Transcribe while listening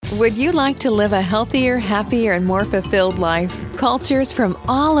Would you like to live a healthier, happier, and more fulfilled life? Cultures from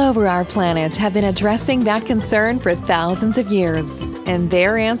all over our planet have been addressing that concern for thousands of years, and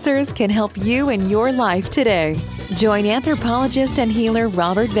their answers can help you in your life today. Join anthropologist and healer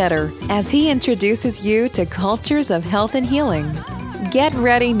Robert Vetter as he introduces you to cultures of health and healing. Get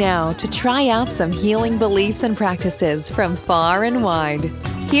ready now to try out some healing beliefs and practices from far and wide.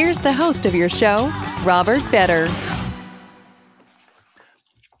 Here's the host of your show, Robert Vetter.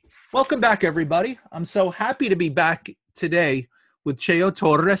 Welcome back, everybody. I'm so happy to be back today with Cheo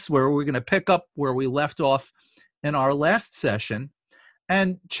Torres, where we're going to pick up where we left off in our last session.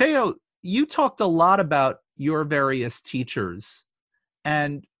 And Cheo, you talked a lot about your various teachers,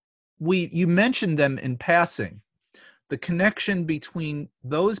 and you mentioned them in passing. The connection between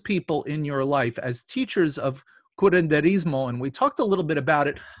those people in your life as teachers of curanderismo, and we talked a little bit about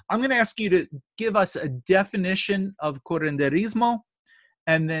it. I'm going to ask you to give us a definition of curanderismo,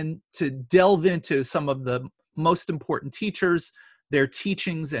 and then to delve into some of the most important teachers, their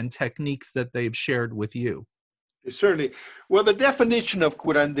teachings and techniques that they've shared with you. Certainly. Well, the definition of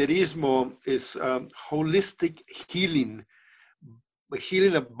curanderismo is holistic healing,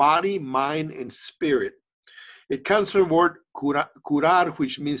 healing of body, mind, and spirit. It comes from the word curar,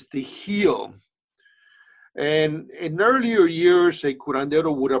 which means to heal. And in earlier years, a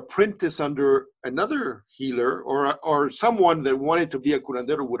curandero would apprentice under another healer, or someone that wanted to be a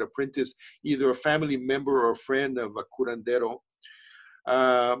curandero would apprentice either a family member or a friend of a curandero.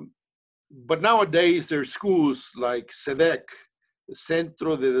 But nowadays, there's schools like CEDEC,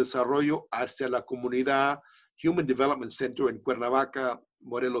 Centro de Desarrollo hacia la Comunidad, Human Development Center in Cuernavaca,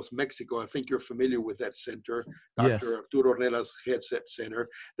 Morelos, Mexico. I think you're familiar with that center. Yes. Dr. Arturo Ornelas heads that center.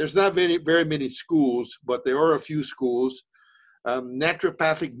 There's not very many schools, but there are a few schools.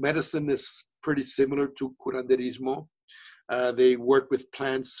 Naturopathic medicine is pretty similar to curanderismo. They work with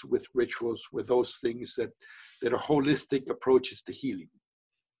plants, with rituals, with those things that are holistic approaches to healing.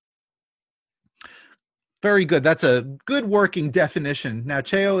 Very good. That's a good working definition. Now,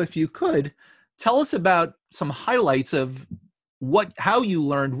 Cheo, if you could, tell us about some highlights of how you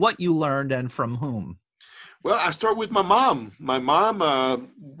learned, what you learned, and from whom. Well, I start with my mom. My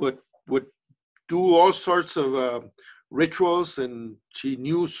mom would do all sorts of rituals, and she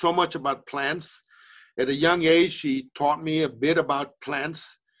knew so much about plants. At a young age, she taught me a bit about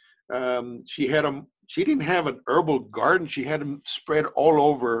plants. She didn't have an herbal garden. She had them spread all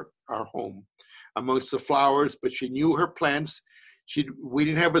over our home amongst the flowers, but she knew her plants. We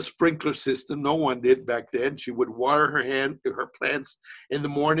didn't have a sprinkler system. No one did back then. She would water her plants in the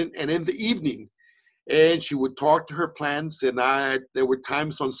morning and in the evening. And she would talk to her plants. And there were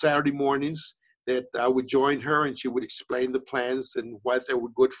times on Saturday mornings that I would join her, and she would explain the plants and what they were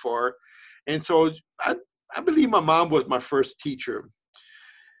good for. And so I believe my mom was my first teacher.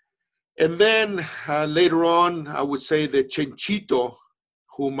 And then later on, I would say that Chenchito,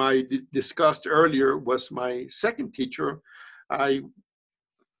 whom I discussed earlier, was my second teacher. I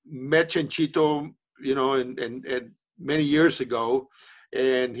met Chenchito, and many years ago,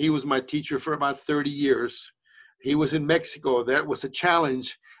 and he was my teacher for about 30 years. He was in Mexico. That was a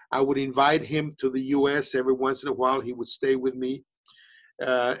challenge. I would invite him to the U.S. every once in a while. He would stay with me.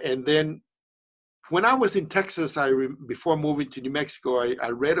 And then when I was in Texas, before moving to New Mexico, I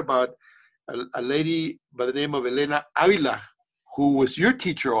read about a lady by the name of Elena Avila, who was your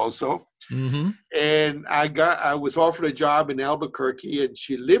teacher also. Mm-hmm. And I was offered a job in Albuquerque, and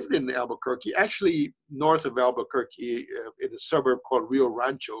she lived in Albuquerque, actually north of Albuquerque, in a suburb called Rio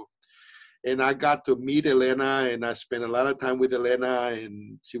Rancho. And I got to meet Elena, and I spent a lot of time with Elena,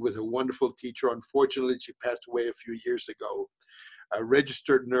 and she was a wonderful teacher. Unfortunately, she passed away a few years ago. A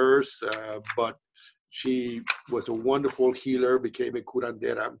registered nurse, but she was a wonderful healer, became a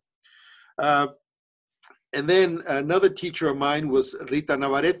curandera. And then another teacher of mine was Rita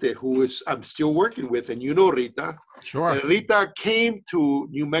Navarrete, who I'm still working with, and you know Rita. Sure. And Rita came to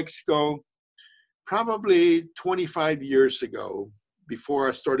New Mexico probably 25 years ago, before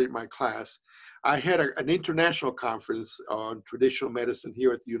I started my class. I had an international conference on traditional medicine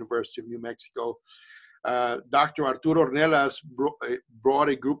here at the University of New Mexico. Dr. Arturo Ornelas brought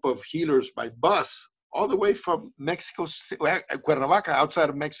a group of healers by bus all the way from Cuernavaca, outside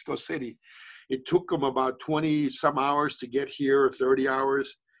of Mexico City. It took them about 20 some hours to get here, 30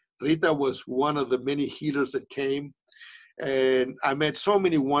 hours. Rita was one of the many healers that came. And I met so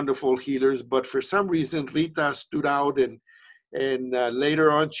many wonderful healers, but for some reason, Rita stood out. And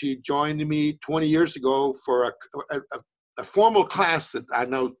later on, she joined me 20 years ago for a formal class that I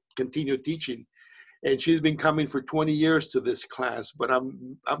now continue teaching. And she's been coming for 20 years to this class, but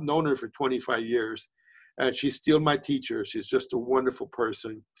I've known her for 25 years. She's still my teacher. She's just a wonderful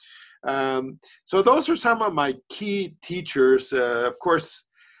person. So those are some of my key teachers. Of course,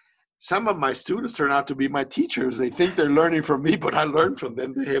 some of my students turn out to be my teachers. They think they're learning from me, but I learn from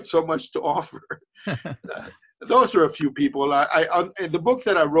them. They have so much to offer. Those are a few people. In the book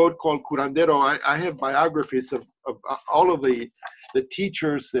that I wrote called Curandero, I have biographies of all of the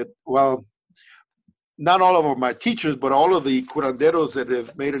teachers that, well, not all of them are my teachers, but all of the curanderos that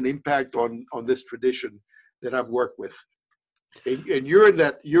have made an impact on this tradition that I've worked with. And you're in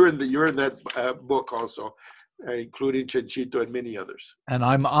that book also, including Chenchito and many others. And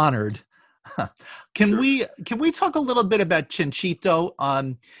I'm honored. Can we talk a little bit about Chenchito?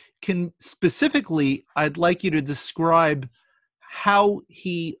 Specifically, I'd like you to describe how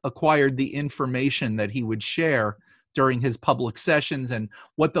he acquired the information that he would share during his public sessions and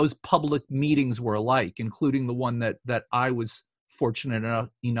what those public meetings were like, including the one that I was fortunate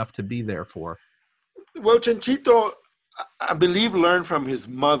enough to be there for. Well, Chenchito, I believe, learned from his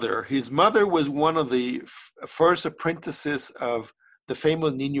mother. His mother was one of the first apprentices of the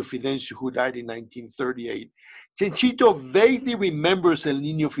famous Niño Fidencio, who died in 1938. Chenchito vaguely remembers El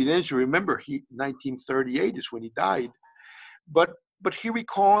Niño Fidencio. Remember, 1938 is when he died. But he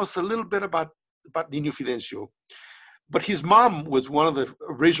recalls a little bit about Niño Fidencio. But his mom was one of the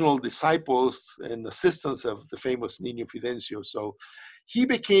original disciples and assistants of the famous Niño Fidencio. So he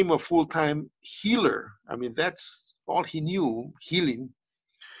became a full-time healer. I mean, that's all he knew, healing.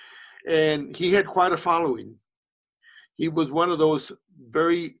 And he had quite a following. He was one of those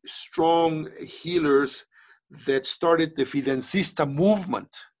very strong healers that started the Fidencista movement.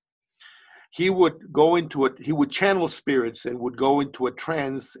 He would he would channel spirits and would go into a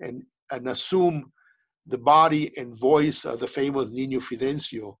trance and assume the body and voice of the famous Niño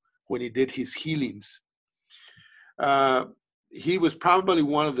Fidencio when he did his healings. He was probably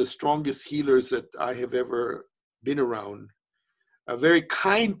one of the strongest healers that I have ever been around. A very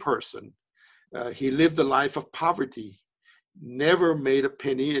kind person. He lived a life of poverty, never made a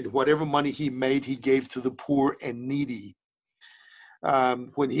penny, and whatever money he made, he gave to the poor and needy.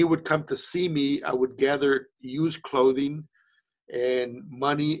 When he would come to see me, I would gather used clothing and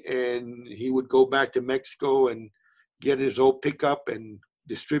money, and he would go back to Mexico and get his old pickup and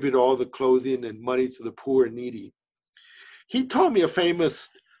distribute all the clothing and money to the poor and needy. He told me a famous,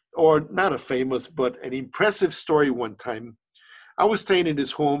 or not a famous, but an impressive story one time. I was staying in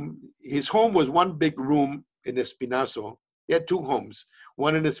his home. His home was one big room in Espinazo. He had two homes,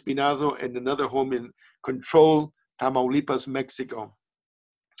 one in Espinazo and another home in Control, Tamaulipas, Mexico.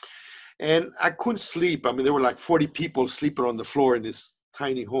 And I couldn't sleep. I mean, there were like 40 people sleeping on the floor in this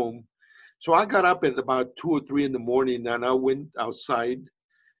tiny home. So I got up at about 2 or 3 in the morning, and I went outside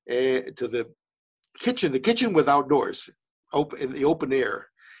to the kitchen with outdoors, in the open air.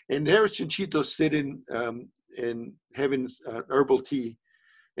 And there was Chenchito sitting and having herbal tea.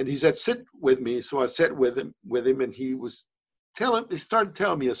 And he said, "Sit with me." So I sat with him, and he started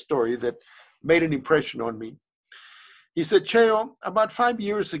telling me a story that made an impression on me. He said, "Cheo, about 5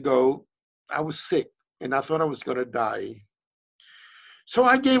 years ago, I was sick and I thought I was going to die. So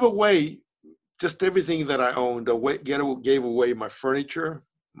I gave away just everything that I owned. Gave away my furniture,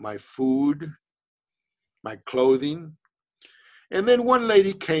 my food, my clothing. And then one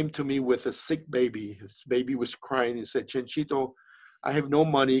lady came to me with a sick baby. This baby was crying and said, 'Chenchito, I have no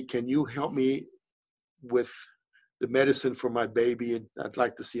money. Can you help me with the medicine for my baby? And I'd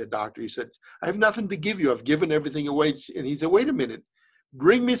like to see a doctor.' He said, 'I have nothing to give you. I've given everything away.' And he said, 'Wait a minute,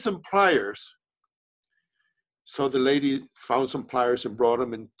 bring me some pliers.' So the lady found some pliers and brought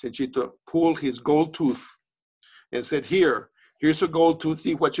them, and Chenchito pulled his gold tooth and said, here's a gold tooth.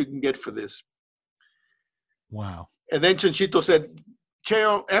 See what you can get for this." Wow. And then Chenchito said,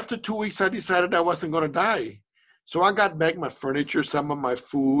 "Cheo, after 2 weeks, I decided I wasn't going to die. So I got back my furniture, some of my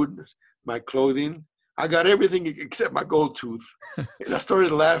food, my clothing. I got everything except my gold tooth." And I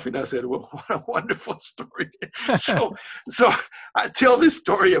started laughing. I said, "Well, what a wonderful story." So I tell this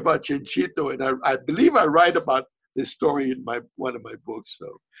story about Chenchito, and I believe I write about this story in one of my books.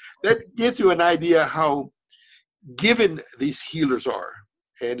 So that gives you an idea how given these healers are.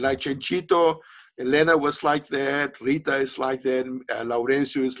 And like Chenchito, Elena was like that, Rita is like that,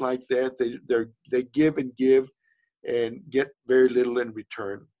 Laurencio is like that. They give and get very little in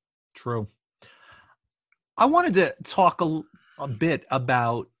return. True. I wanted to talk a bit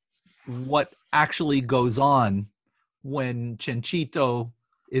about what actually goes on when Chenchito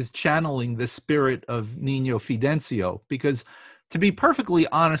is channeling the spirit of Niño Fidencio, because to be perfectly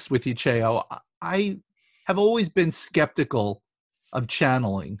honest with you, Cheo, I have always been skeptical of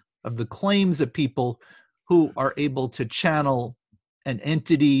channeling, of the claims of people who are able to channel an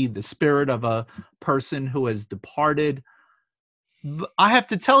entity, the spirit of a person who has departed. I have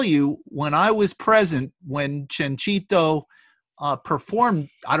to tell you, when I was present, when Chenchito performed,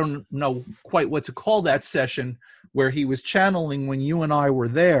 I don't know quite what to call that session, where he was channeling when you and I were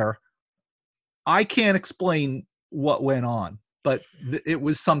there, I can't explain what went on, but it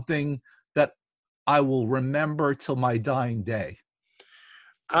was something that I will remember till my dying day.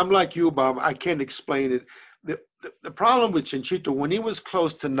 I'm like you, Bob. I can't explain it. The problem with Chinchito, when he was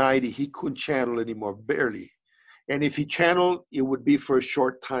close to 90, he couldn't channel anymore, barely. And if he channeled, it would be for a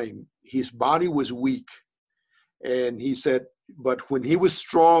short time. His body was weak. And he said, but when he was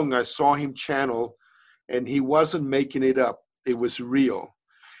strong, I saw him channel, and he wasn't making it up. It was real.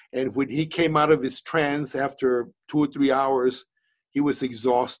 And when he came out of his trance after 2 or 3 hours, he was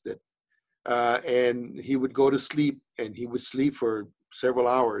exhausted. And he would go to sleep, and he would sleep for several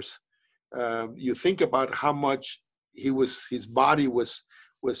hours. You think about how much his body was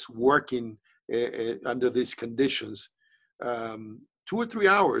working under these conditions. 2 or 3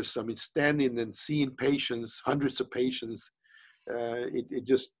 hours, I mean, standing and seeing patients, hundreds of patients, it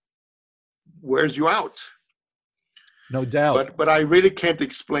just wears you out. No doubt. But I really can't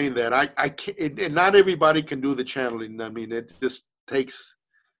explain that. I can't, and not everybody can do the channeling. I mean, it just takes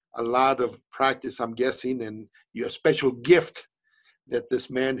a lot of practice, I'm guessing, and your special gift that this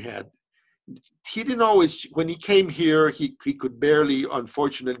man had. He didn't always, when he came here, he could barely,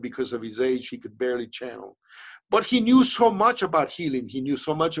 unfortunately, because of his age, he could barely channel. But he knew so much about healing. He knew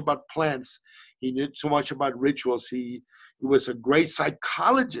so much about plants. He knew so much about rituals. He was a great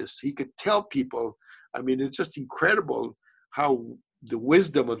psychologist. He could tell people. I mean, it's just incredible how the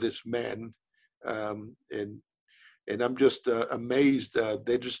wisdom of this man, and I'm just amazed.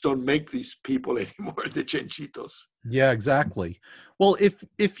 They just don't make these people anymore, the Chenchitos. Yeah, exactly. Well,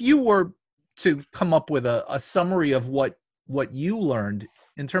 if you were to come up with a summary of what you learned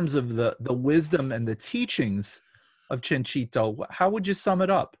in terms of the wisdom and the teachings of Chenchito, how would you sum it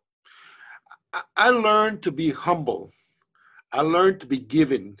up? I learned to be humble. I learned to be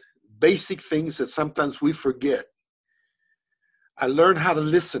giving, basic things that sometimes we forget. I learned how to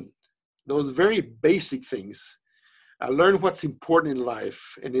listen, those very basic things. I learned what's important in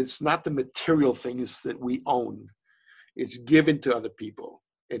life, and it's not the material things that we own. It's giving to other people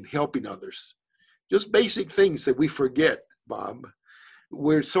and helping others. Just basic things that we forget, Bob.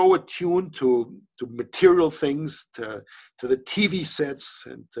 We're so attuned to material things, to the TV sets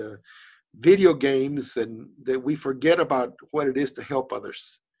and to video games, and that we forget about what it is to help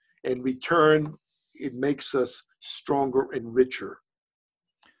others. In return, it makes us stronger and richer.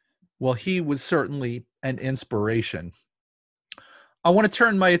 Well, he was certainly an inspiration. I want to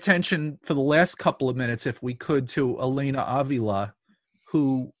turn my attention for the last couple of minutes, if we could, to Elena Avila,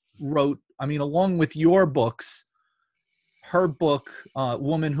 who wrote, I mean, along with your books, her book,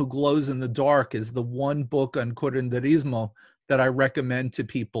 Woman Who Glows in the Dark, is the one book on curanderismo that I recommend to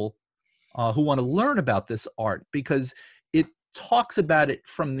people who want to learn about this art, because it talks about it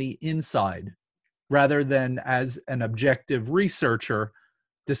from the inside rather than as an objective researcher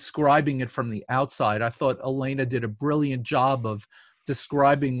describing it from the outside. I thought Elena did a brilliant job of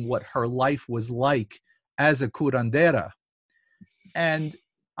describing what her life was like as a curandera. And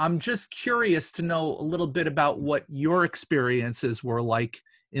I'm just curious to know a little bit about what your experiences were like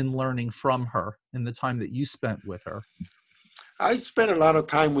in learning from her in the time that you spent with her. I spent a lot of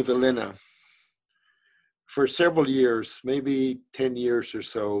time with Elena for several years, maybe 10 years or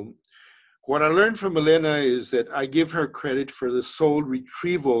so. What I learned from Elena is that I give her credit for the soul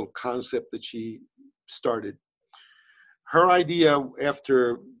retrieval concept that she started. Her idea,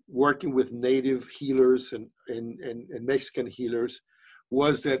 after working with native healers and Mexican healers,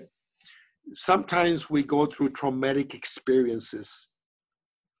 was that sometimes we go through traumatic experiences.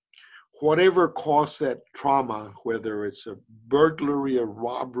 Whatever caused that trauma, whether it's a burglary, a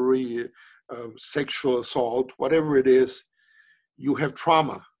robbery, a sexual assault, whatever it is, you have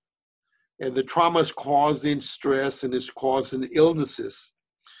trauma. And the trauma is causing stress and is causing illnesses.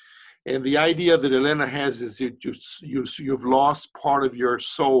 And the idea that Elena has is you've lost part of your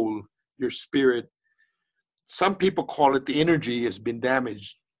soul, your spirit. Some people call it the energy has been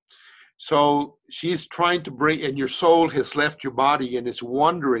damaged. So she's trying to bring, and your soul has left your body and it's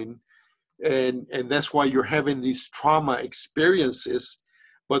wandering. And that's why you're having these trauma experiences.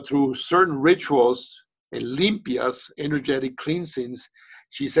 But through certain rituals and limpias, energetic cleansings,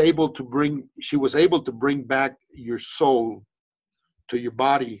 she was able to bring back your soul to your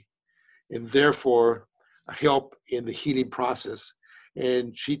body, and therefore help in the healing process.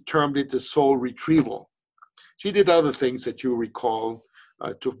 And she termed it the soul retrieval. She did other things that you recall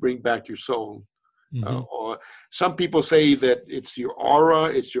to bring back your soul. Or some people say that it's your aura,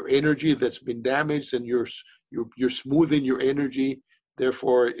 it's your energy that's been damaged, and you're smoothing your energy.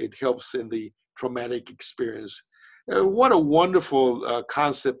 Therefore, it helps in the traumatic experience. What a wonderful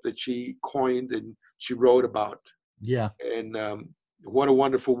concept that she coined and she wrote about. Yeah. And what a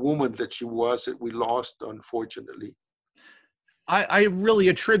wonderful woman that she was that we lost, unfortunately. I really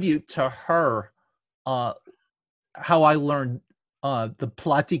attribute to her how I learned the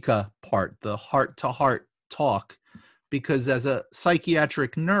platica part, the heart-to-heart talk, because as a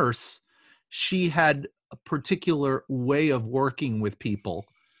psychiatric nurse, she had a particular way of working with people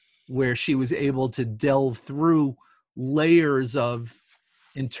where she was able to delve through layers of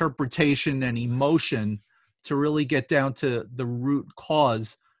interpretation and emotion to really get down to the root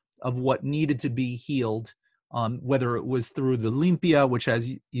cause of what needed to be healed, whether it was through the limpia, which, as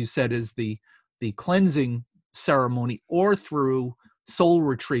you said, is the cleansing ceremony, or through soul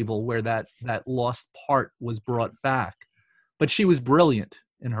retrieval, where that lost part was brought back. But she was brilliant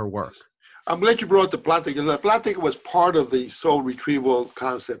in her work. I'm glad you brought the platica. The platica was part of the soul retrieval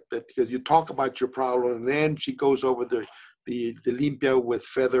concept, because you talk about your problem, and then she goes over the limpia with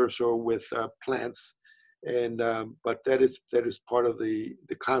feathers or with plants, and but that is part of the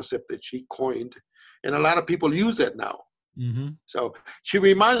concept that she coined, and a lot of people use that now. So she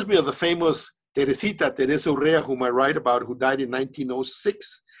reminds me of the famous Teresa Urrea, whom I write about, who died in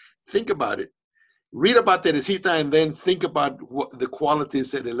 1906. Think about it. Read about Teresita and then think about what the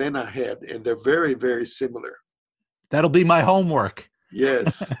qualities that Elena had, and they're very, very similar. That'll be my homework.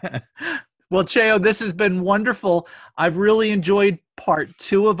 Yes. Well, Cheo, this has been wonderful. I've really enjoyed part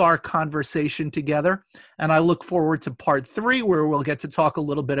 2 of our conversation together, and I look forward to part 3, where we'll get to talk a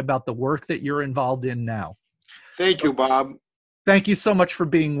little bit about the work that you're involved in now. Thank you, Bob. Thank you so much for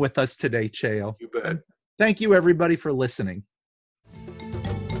being with us today, Cheo. You bet. Thank you, everybody, for listening.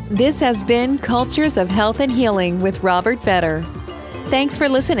 This has been Cultures of Health and Healing with Robert Vetter. Thanks for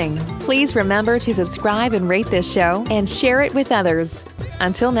listening. Please remember to subscribe and rate this show and share it with others.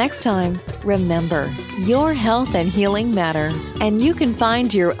 Until next time, remember, your health and healing matter, and you can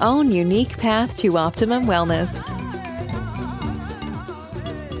find your own unique path to optimum wellness.